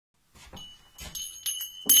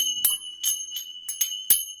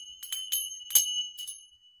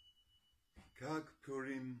Chag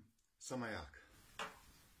Purim Samayach.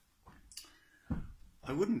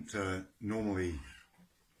 I wouldn't normally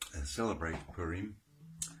celebrate Purim,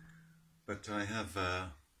 but I have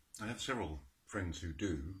several friends who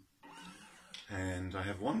do, and I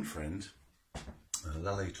have one friend,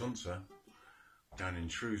 Lale Tunsa, down in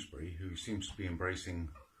Shrewsbury, who seems to be embracing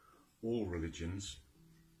all religions.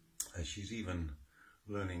 She's even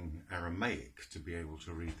learning Aramaic to be able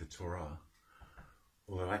to read the Torah,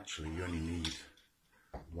 although actually you only need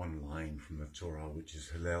one line from the Torah, which is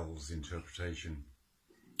Hillel's interpretation,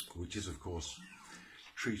 which is, of course,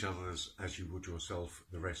 treat others as you would yourself,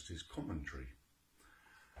 the rest is commentary.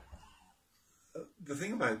 The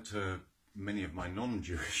thing about many of my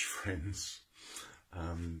non-Jewish friends,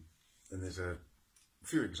 and there's a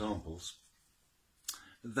few examples,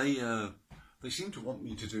 they seem to want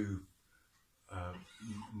me to do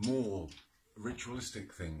more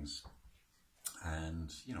ritualistic things,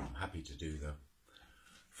 and I'm happy to do the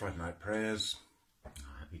Friday night prayers, I'm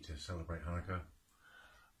happy to celebrate Hanukkah,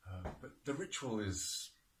 but the ritual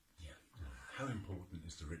is, how important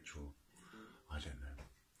is the ritual? I don't know.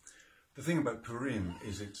 The thing about Purim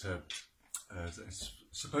is it's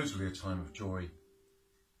supposedly a time of joy,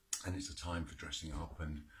 and it's a time for dressing up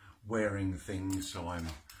and wearing things, so I'm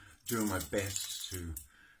doing my best to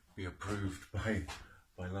be approved by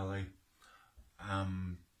Lale.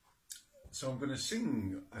 So I'm going to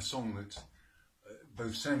sing a song that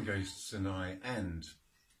both Sandghosts and I and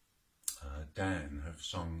Dan have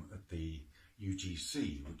sung at the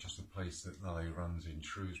UGC, which is the place that Lale runs in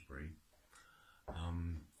Shrewsbury.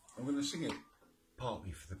 I'm going to sing it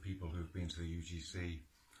partly for the people who've been to the UGC,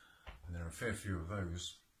 and there are a fair few of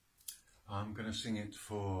those. I'm going to sing it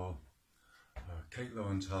for Kate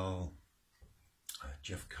Lowenthal,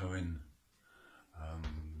 Jeff Cohen,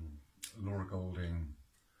 Laura Golding,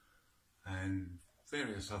 and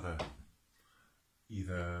various other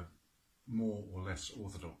either more or less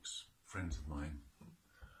orthodox friends of mine.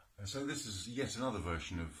 So this is yet another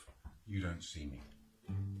version of You Don't See Me.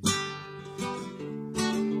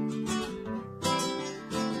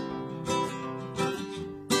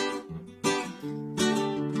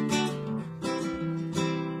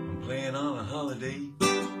 I'm playing on a holiday,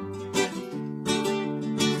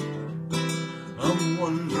 I'm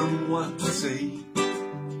wondering what to say.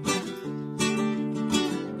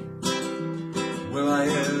 Will I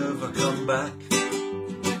ever come back?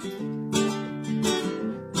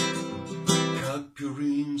 Chag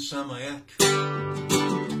Purim Samayach.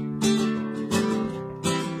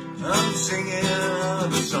 I'm singing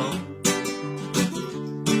a song.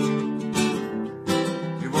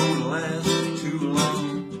 It won't last too long.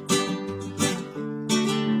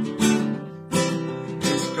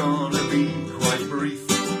 It's gonna be quite brief.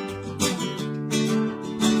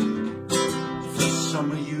 For some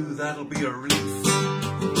of you that'll be a relief.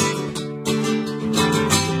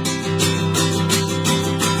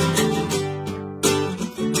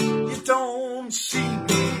 Don't see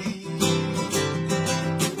me,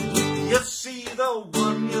 you see the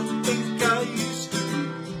one you think I used to be.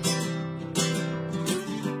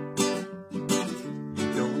 You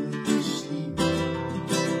don't see me,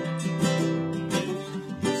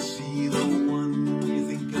 you see the one you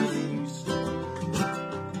think I used to be.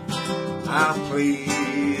 I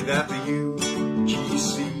played at the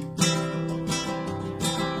UGC.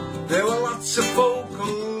 There were lots of folk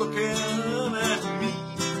looking at me.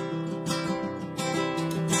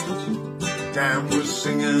 Dan was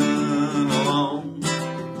singing along.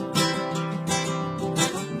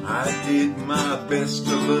 I did my best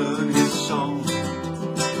to learn his song.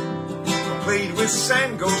 I played with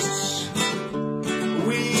Sandghosts,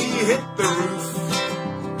 we hit the roof.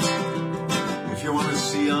 If you want to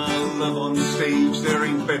see our love on stage, there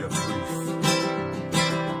ain't better proof.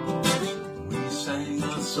 We sang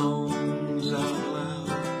our songs out loud.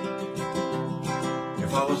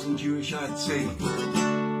 If I wasn't Jewish, I'd say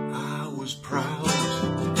was proud.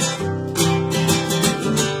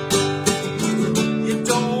 You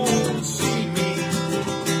don't see me,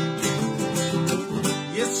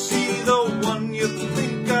 you see the one you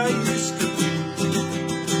think I used to be.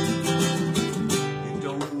 You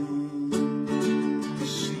don't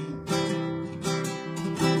see me,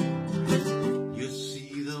 you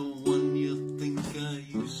see the one you think I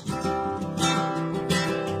used to be.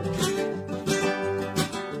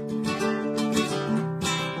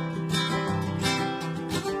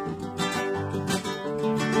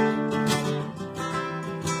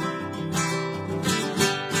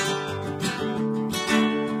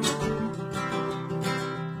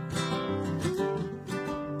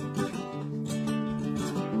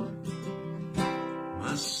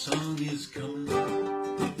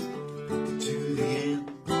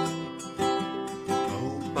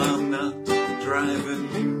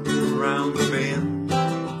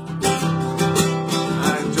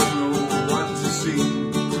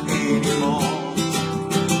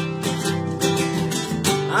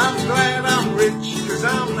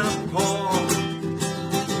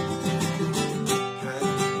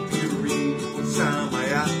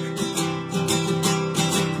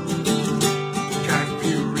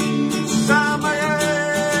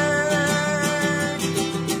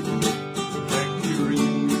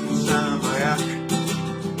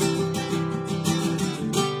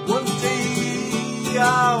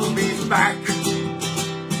 I'll be back.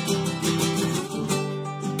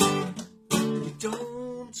 You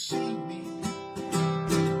don't see me.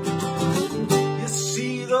 You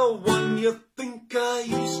see the one you think I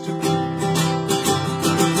used to be.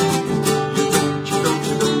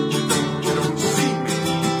 You don't see me.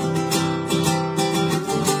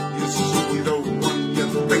 You see the one you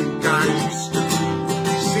think I used to be.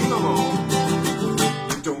 Sing along.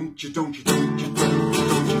 You don't see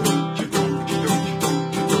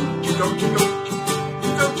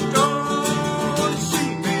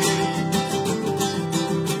me.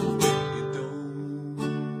 You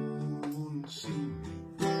don't see me.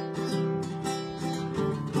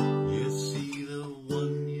 You see the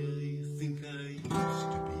one you think I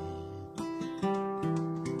used to be.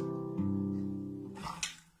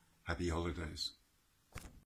 Happy holidays.